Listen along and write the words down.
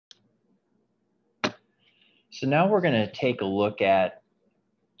So now we're going to take a look at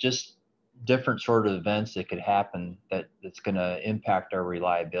just different sort of events that could happen that's going to impact our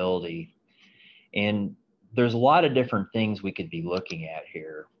reliability. And there's a lot of different things we could be looking at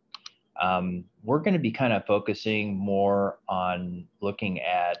here. We're going to be kind of focusing more on looking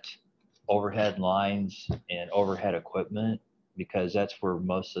at overhead lines and overhead equipment because that's where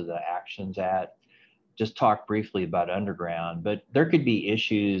most of the action's at. Just talk briefly about underground, but there could be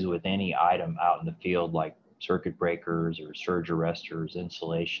issues with any item out in the field like circuit breakers or surge arresters,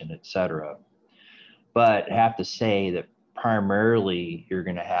 insulation, etc. But I have to say that primarily you're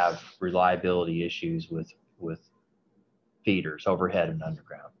going to have reliability issues with feeders, overhead and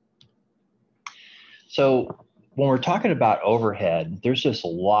underground. So when we're talking about overhead, there's just a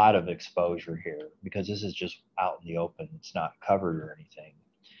lot of exposure here because this is just out in the open. It's not covered or anything.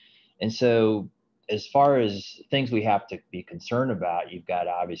 And so as far as things we have to be concerned about, you've got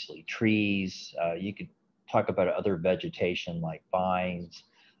obviously trees. You could talk about other vegetation like vines.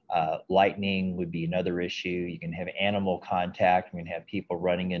 Lightning would be another issue. You can have animal contact. You can have people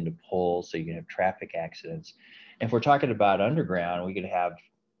running into poles, so you can have traffic accidents. And if we're talking about underground, we could have,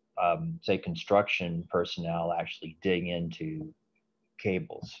 say, construction personnel actually dig into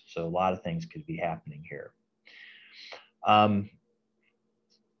cables. So a lot of things could be happening here.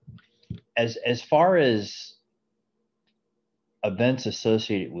 As far as events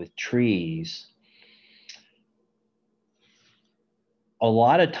associated with trees, a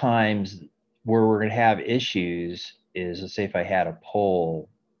lot of times where we're going to have issues is, let's say if I had a pole,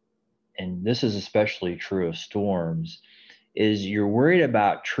 and this is especially true of storms, is you're worried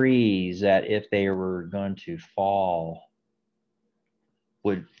about trees that if they were going to fall,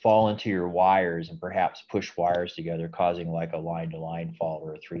 would fall into your wires and perhaps push wires together, causing like a line-to-line fault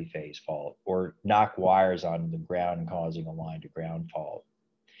or a three-phase fault, or knock wires on the ground and causing a line-to-ground fault.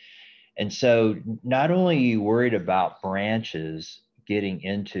 And so not only are you worried about branches getting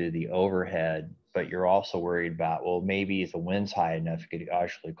into the overhead, but you're also worried about, well, maybe if the wind's high enough, it could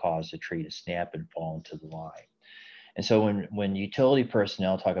actually cause the tree to snap and fall into the line. And so when utility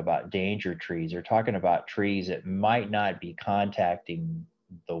personnel talk about danger trees, they're talking about trees that might not be contacting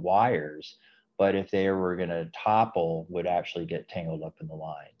the wires, but if they were going to topple, would actually get tangled up in the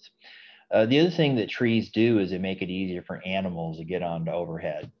lines. The other thing that trees do is they make it easier for animals to get onto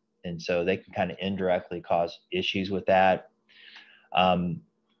overhead. And so they can kind of indirectly cause issues with that. And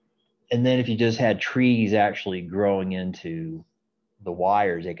then if you just had trees actually growing into the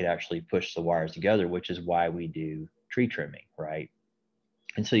wires, they could actually push the wires together, which is why we do tree trimming, right?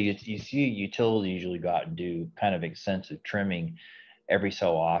 And so you see utilities usually go out and do kind of extensive trimming every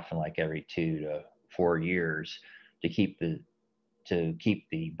so often, like every 2 to 4 years, to keep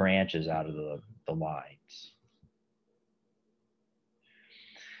the branches out of the lines.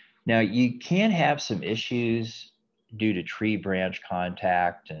 Now you can have some issues due to tree branch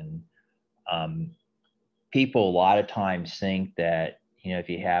contact, and people a lot of times think that, you know, if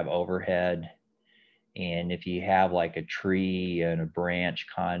you have overhead and if you have like a tree and a branch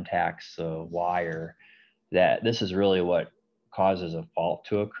contacts the wire, that this is really what causes a fault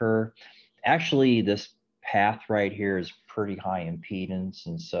to occur. Actually, this path right here is pretty high impedance.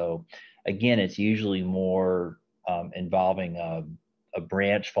 And so again, it's usually more involving a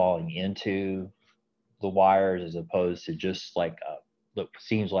branch falling into the wires as opposed to just like what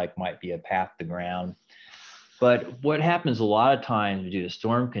seems like might be a path to ground. But what happens a lot of times due to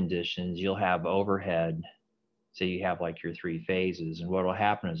storm conditions, you'll have overhead. So you have like your 3 phases, and what will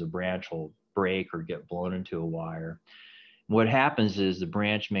happen is a branch will break or get blown into a wire. What happens is the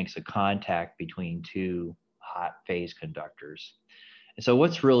branch makes a contact between 2 hot phase conductors. And so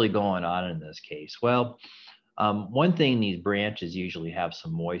what's really going on in this case? Well, one thing, these branches usually have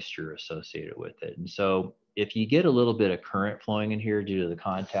some moisture associated with it. And so if you get a little bit of current flowing in here due to the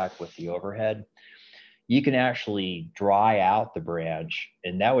contact with the overhead, you can actually dry out the branch,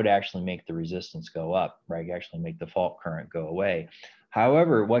 and that would actually make the resistance go up, right? Actually make the fault current go away.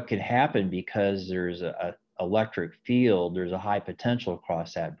 However, what could happen, because there's a electric field, there's a high potential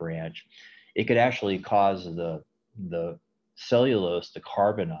across that branch, it could actually cause the cellulose to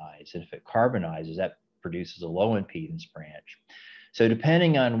carbonize. And if it carbonizes, that produces a low impedance branch. So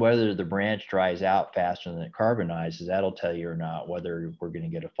depending on whether the branch dries out faster than it carbonizes, that'll tell you or not whether we're going to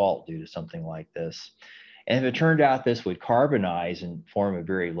get a fault due to something like this. And if it turned out this would carbonize and form a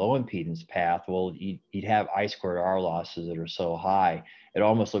very low impedance path, well, you'd have I²R losses that are so high, it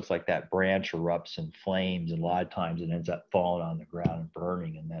almost looks like that branch erupts in flames, and a lot of times it ends up falling on the ground and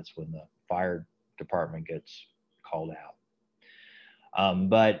burning, and that's when the fire department gets called out.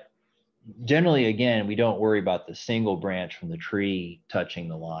 But generally, again, we don't worry about the single branch from the tree touching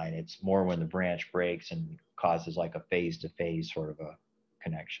the line. It's more when the branch breaks and causes like a phase-to-phase sort of a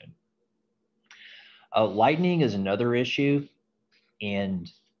connection. Lightning is another issue. And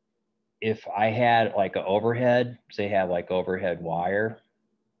if I had like an overhead, say have like overhead wire,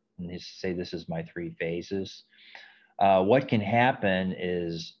 and say this is my 3 phases, what can happen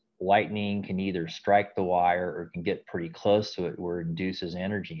is lightning can either strike the wire or can get pretty close to it where it induces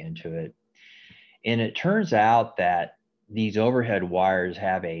energy into it. And it turns out that these overhead wires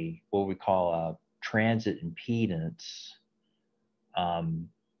have what we call a transit impedance on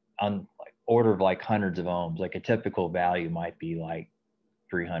like order of like hundreds of ohms. Like a typical value might be like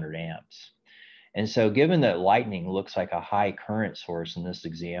 300 amps. And so given that lightning looks like a high current source, in this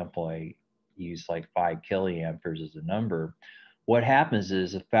example, I used like 5 killiamperes as a number, what happens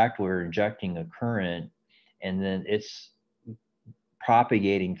is the fact we're injecting a current and then it's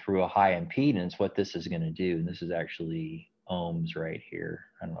propagating through a high impedance, what this is going to do, and this is actually ohms right here.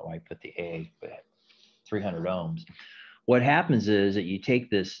 I don't know why I put the A, but 300 ohms. What happens is that you take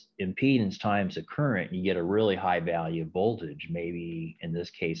this impedance times the current and you get a really high value of voltage, maybe in this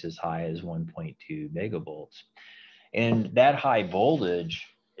case as high as 1.2 megavolts. And that high voltage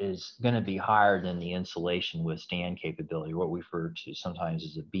is going to be higher than the insulation withstand capability, what we refer to sometimes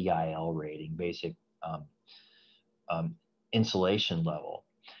as a BIL rating, basic insulation level.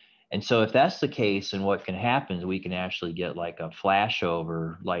 And so if that's the case, then what can happen is we can actually get like a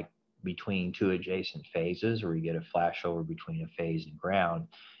flashover, like between 2 adjacent phases, or you get a flashover between a phase and ground,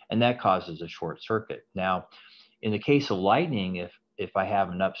 and that causes a short circuit. Now, in the case of lightning, if I have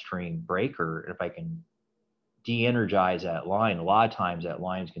an upstream breaker, if I can de-energize that line, a lot of times that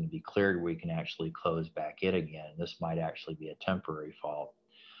line is going to be cleared where you can actually close back in again. This might actually be a temporary fault.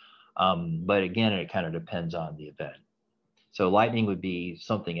 But again, it kind of depends on the event. So lightning would be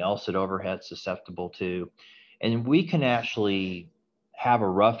something else that overhead's susceptible to. And we can actually have a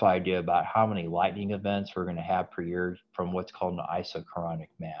rough idea about how many lightning events we're going to have per year from what's called an isochronic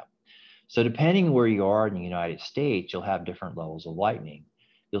map. So depending where you are in the United States, you'll have different levels of lightning.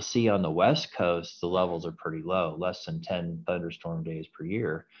 You'll see on the West Coast, the levels are pretty low, less than 10 thunderstorm days per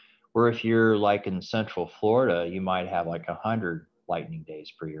year. Where if you're like in Central Florida, you might have like 100 lightning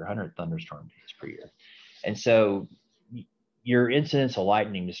days per year, 100 thunderstorm days per year. And so your incidence of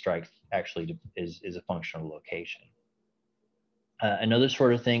lightning to strike actually is a function of location. Another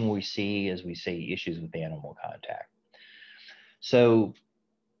sort of thing we see is we see issues with animal contact. So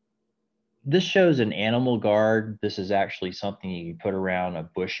this shows an animal guard. This is actually something you put around a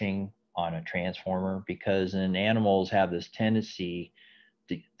bushing on a transformer, because then animals have this tendency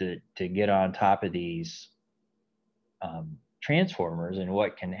to get on top of these transformers. And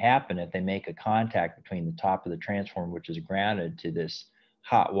what can happen if they make a contact between the top of the transformer, which is grounded, to this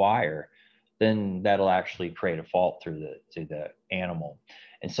hot wire, then that'll actually create a fault through the animal.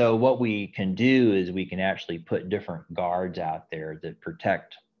 And so what we can do is we can actually put different guards out there that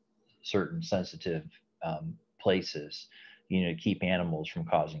protect certain sensitive places, to keep animals from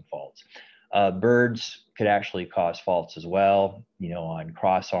causing faults. Birds could actually cause faults as well, on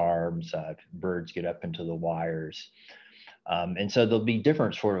cross arms. Birds get up into the wires. And so there'll be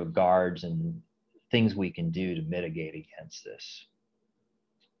different sort of guards and things we can do to mitigate against this.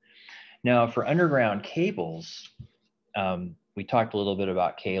 Now, for underground cables, we talked a little bit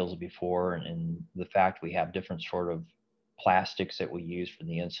about cables before, and the fact we have different sort of plastics that we use for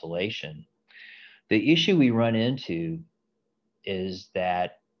the insulation. The issue we run into is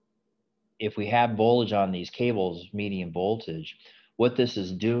that if we have voltage on these cables, medium voltage, what this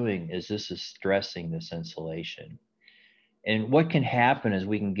is doing is this is stressing this insulation. And what can happen is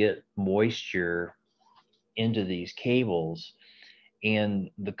we can get moisture into these cables, and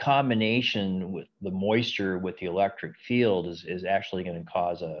the combination with the moisture with the electric field is actually going to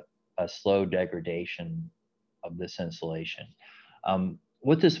cause a slow degradation of this insulation.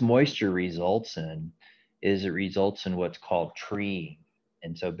 What this moisture results in is it results in what's called treeing.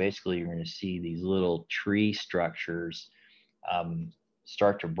 And so basically you're going to see these little tree structures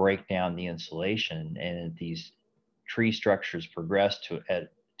start to break down the insulation, and these tree structures progress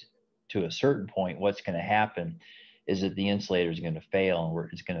to a certain point, what's going to happen is that the insulator is going to fail, and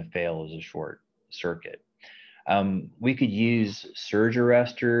it's going to fail as a short circuit. We could use surge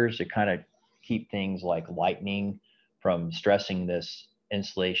arresters to kind of keep things like lightning from stressing this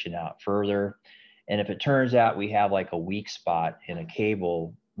insulation out further. And if it turns out we have like a weak spot in a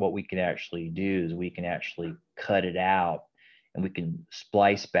cable, what we can actually do is we can actually cut it out, and we can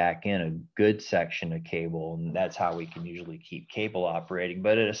splice back in a good section of cable. And that's how we can usually keep cable operating.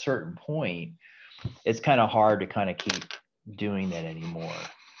 But at a certain point, it's kind of hard to kind of keep doing that anymore.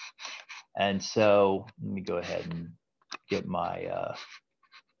 And so let me go ahead and get my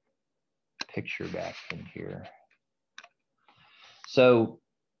picture back in here. So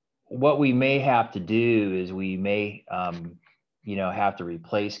what we may have to do is we may, you know, have to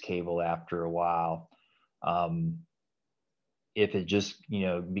replace cable after a while. If it just, you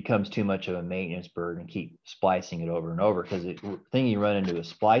know, becomes too much of a maintenance burden, keep splicing it over and over, because the thing you run into with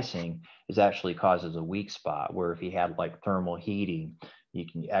splicing is actually causes a weak spot, where if you had like thermal heating, you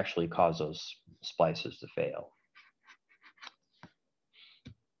can actually cause those splices to fail.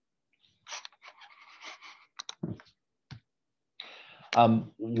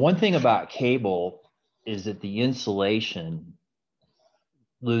 One thing about cable is that the insulation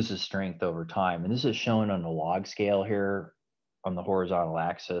loses strength over time. And this is shown on the log scale here on the horizontal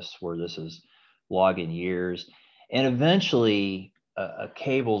axis, where this is log in years. And eventually a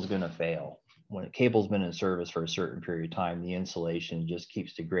cable is going to fail. When a cable's been in service for a certain period of time, the insulation just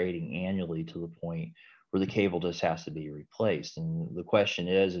keeps degrading annually to the point where the cable just has to be replaced. And the question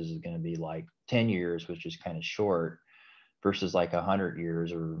is it going to be like 10 years, which is kind of short, versus like 100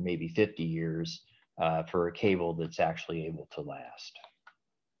 years or maybe 50 years for a cable that's actually able to last?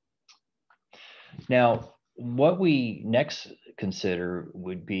 Now, what we next consider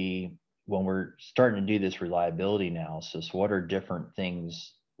would be, when we're starting to do this reliability analysis, what are different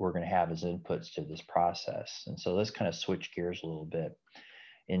things we're going to have as inputs to this process? And so let's kind of switch gears a little bit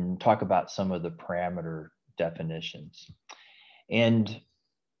and talk about some of the parameter definitions. And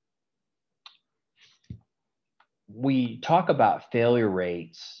we talk about failure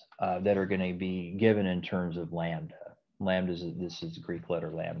rates that are going to be given in terms of lambda. Lambda is, this is Greek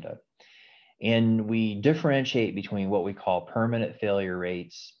letter lambda. And we differentiate between what we call permanent failure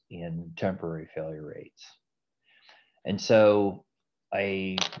rates and temporary failure rates. And so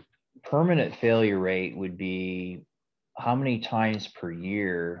a permanent failure rate would be how many times per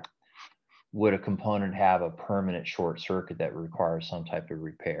year would a component have a permanent short circuit that requires some type of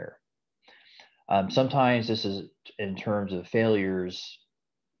repair. Sometimes this is in terms of failures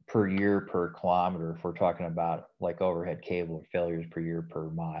per year per kilometer, if we're talking about like overhead cable, or failures per year per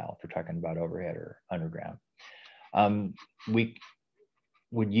mile, if we're talking about overhead or underground. We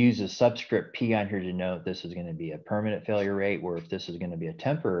would use a subscript P on here to note this is going to be a permanent failure rate, where if this is going to be a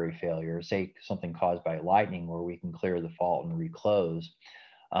temporary failure, say something caused by lightning where we can clear the fault and reclose,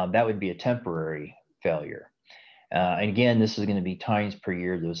 that would be a temporary failure. And again, this is going to be times per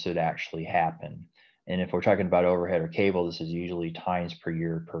year this would actually happen. And if we're talking about overhead or cable, this is usually times per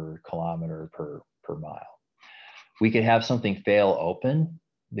year per kilometer per mile. We could have something fail open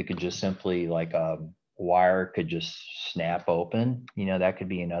that could just simply, like a wire could just snap open. You know, that could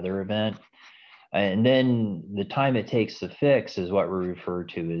be another event. And then the time it takes to fix is what we refer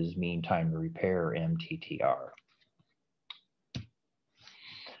to as mean time to repair, or MTTR.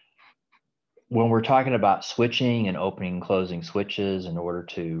 When we're talking about switching and opening and closing switches in order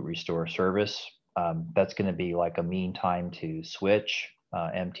to restore service, that's going to be like a mean time to switch,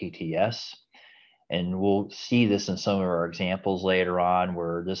 MTTS. And we'll see this in some of our examples later on,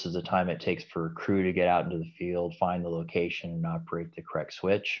 where this is the time it takes for a crew to get out into the field, find the location, and operate the correct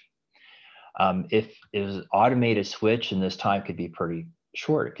switch. If it is an automated switch, and this time could be pretty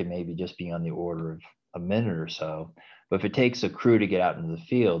short, it could maybe just be on the order of a minute or so. But if it takes a crew to get out into the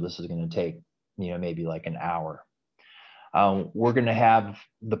field, this is going to take, you know, maybe like an hour. We're going to have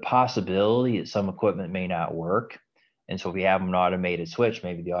the possibility that some equipment may not work. And so if we have an automated switch,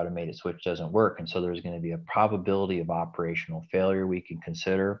 maybe the automated switch doesn't work. And so there's going to be a probability of operational failure we can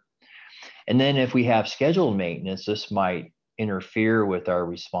consider. And then if we have scheduled maintenance, this might interfere with our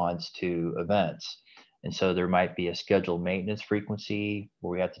response to events. And so there might be a scheduled maintenance frequency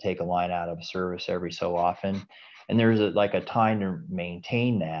where we have to take a line out of service every so often. And there's like a time to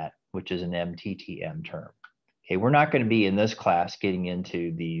maintain that, which is an MTTM term. Okay, we're not going to be in this class getting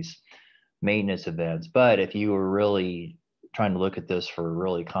into these maintenance events, but if you were really trying to look at this for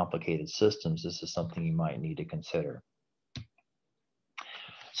really complicated systems, this is something you might need to consider.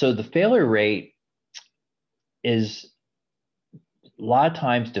 So the failure rate is a lot of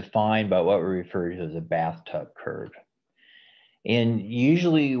times defined by what we refer to as a bathtub curve. And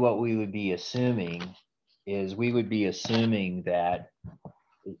usually what we would be assuming is we would be assuming that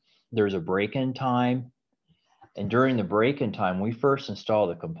there's a break-in time. And during the break-in time, we first install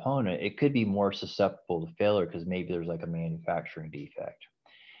the component, it could be more susceptible to failure because maybe there's like a manufacturing defect.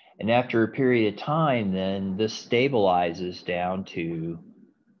 And after a period of time, then this stabilizes down to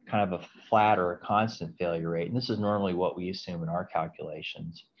kind of a flat or a constant failure rate. And this is normally what we assume in our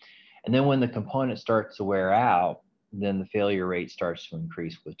calculations. And then when the component starts to wear out, then the failure rate starts to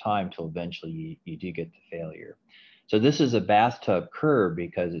increase with time till eventually you do get the failure. So this is a bathtub curve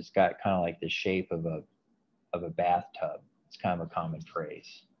because it's got kind of like the shape of a bathtub. It's kind of a common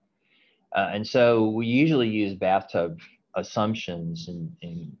phrase. And so we usually use bathtub assumptions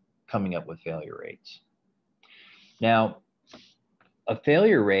in coming up with failure rates. Now, a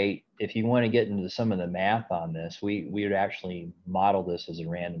failure rate, if you want to get into some of the math on this, we would actually model this as a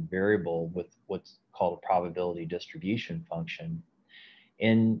random variable with what's called a probability distribution function.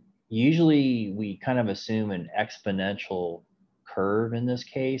 And usually we kind of assume an exponential curve in this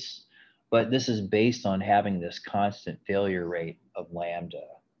case, but this is based on having this constant failure rate of lambda.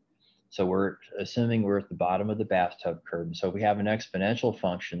 So we're assuming we're at the bottom of the bathtub curve. So if we have an exponential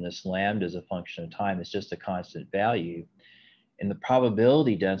function, this lambda is a function of time, it's just a constant value. And the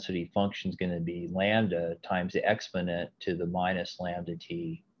probability density function is going to be lambda times the exponent to the minus lambda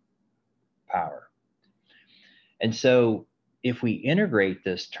t power. And so if we integrate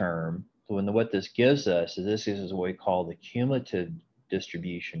this term, what this gives us is this is what we call the cumulative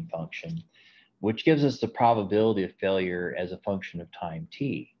distribution function, which gives us the probability of failure as a function of time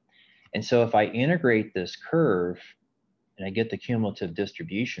t. And so if I integrate this curve and I get the cumulative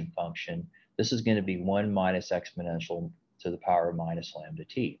distribution function, this is going to be 1 minus exponential to the power of minus lambda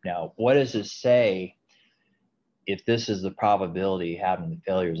t. Now, what does this say if this is the probability of having the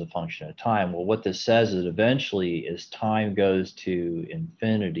failure as a function of time? Well, what this says is eventually as time goes to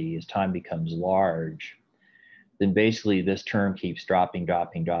infinity, as time becomes large, then basically this term keeps dropping.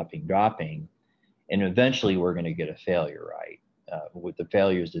 And eventually we're going to get a failure, right? With the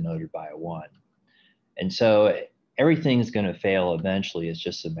failure is denoted by a 1. And so everything's going to fail eventually. It's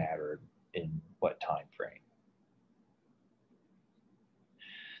just a matter of in what time frame.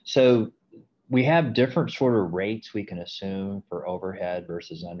 So we have different sort of rates we can assume for overhead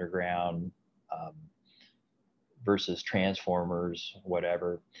versus underground versus transformers,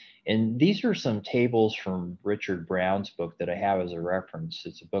 whatever. And these are some tables from Richard Brown's book that I have as a reference.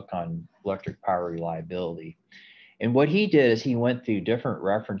 It's a book on electric power reliability. And what he did is he went through different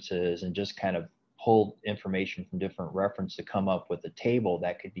references and just kind of pulled information from different references to come up with a table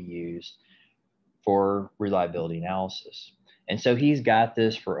that could be used for reliability analysis. And so he's got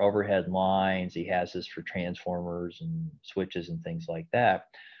this for overhead lines. He has this for transformers and switches and things like that,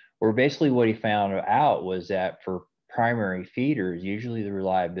 where basically what he found out was that for primary feeders, usually the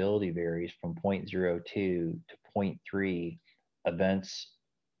reliability varies from 0.02 to 0.3 events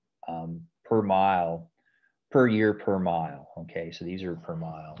per mile, per year per mile. Okay, so these are per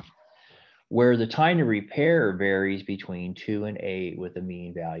mile. Where the time to repair varies between 2 and 8 with a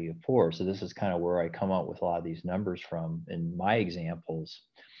mean value of 4. So this is kind of where I come up with a lot of these numbers from in my examples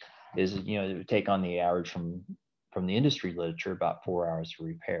is, you know, it would take on the average from the industry literature about 4 hours to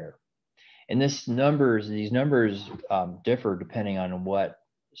repair. And these numbers differ depending on what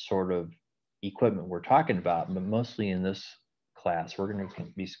sort of equipment we're talking about, but mostly in this class, we're going to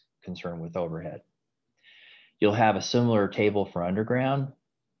be concerned with overhead. You'll have a similar table for underground.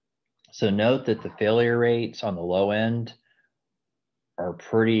 So note that the failure rates on the low end are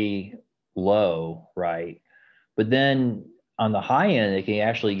pretty low, right? But then on the high end, it can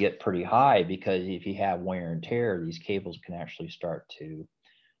actually get pretty high because if you have wear and tear, these cables can actually start to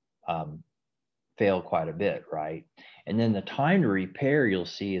fail quite a bit, right? And then the time to repair you'll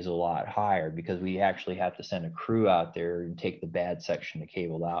see is a lot higher because we actually have to send a crew out there and take the bad section of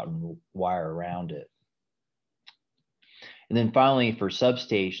cable out and wire around it. And then finally, for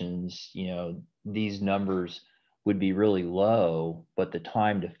substations, you know, these numbers would be really low, but the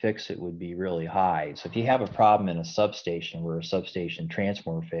time to fix it would be really high. So if you have a problem in a substation where a substation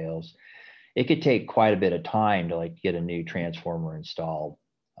transformer fails, it could take quite a bit of time to like get a new transformer installed,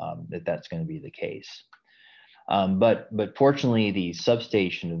 if that's going to be the case. But fortunately, these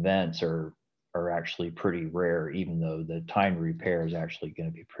substation events are actually pretty rare, even though the time to repair is actually going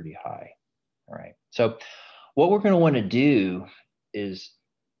to be pretty high. All right. So what we're going to want to do is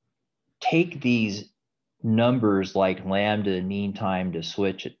take these numbers like lambda, mean time to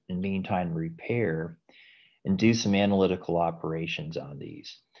switch and mean time to repair, and do some analytical operations on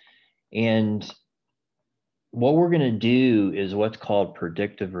these. And what we're going to do is what's called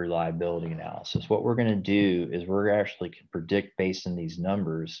predictive reliability analysis. What we're going to do is we're actually can predict based on these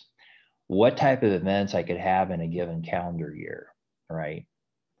numbers what type of events I could have in a given calendar year, right?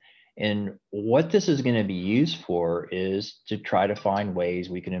 And what this is going to be used for is to try to find ways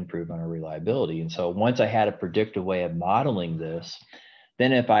we can improve on our reliability. And so once I had a predictive way of modeling this,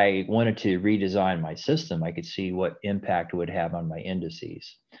 then if I wanted to redesign my system, I could see what impact it would have on my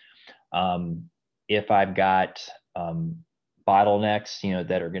indices. If I've got bottlenecks, you know,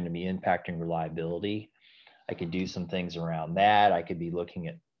 that are going to be impacting reliability, I could do some things around that. I could be looking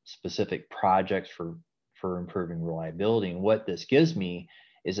at specific projects for improving reliability. And what this gives me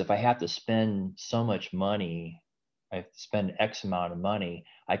is if I have to spend so much money I have to spend X amount of money,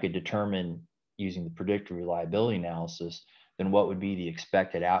 I could determine using the predictive reliability analysis, then what would be the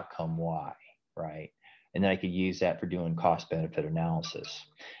expected outcome Y, right? And then I could use that for doing cost benefit analysis.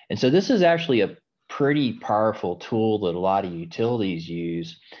 And so this is actually a pretty powerful tool that a lot of utilities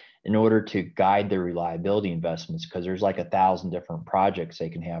use in order to guide their reliability investments, because there's like 1,000 different projects they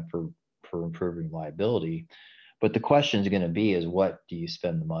can have for improving reliability. But the question is going to be is, what do you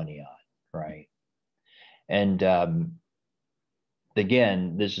spend the money on, right? And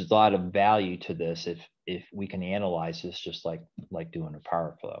again, there's a lot of value to this if we can analyze this just like doing a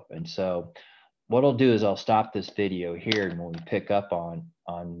power flow. And so what I'll do is I'll stop this video here, and when we pick up on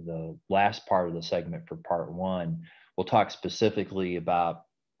the last part of the segment for part 1, we'll talk specifically about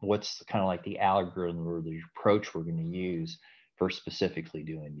what's kind of like the algorithm or the approach we're going to use for specifically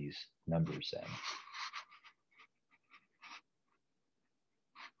doing these numbers then.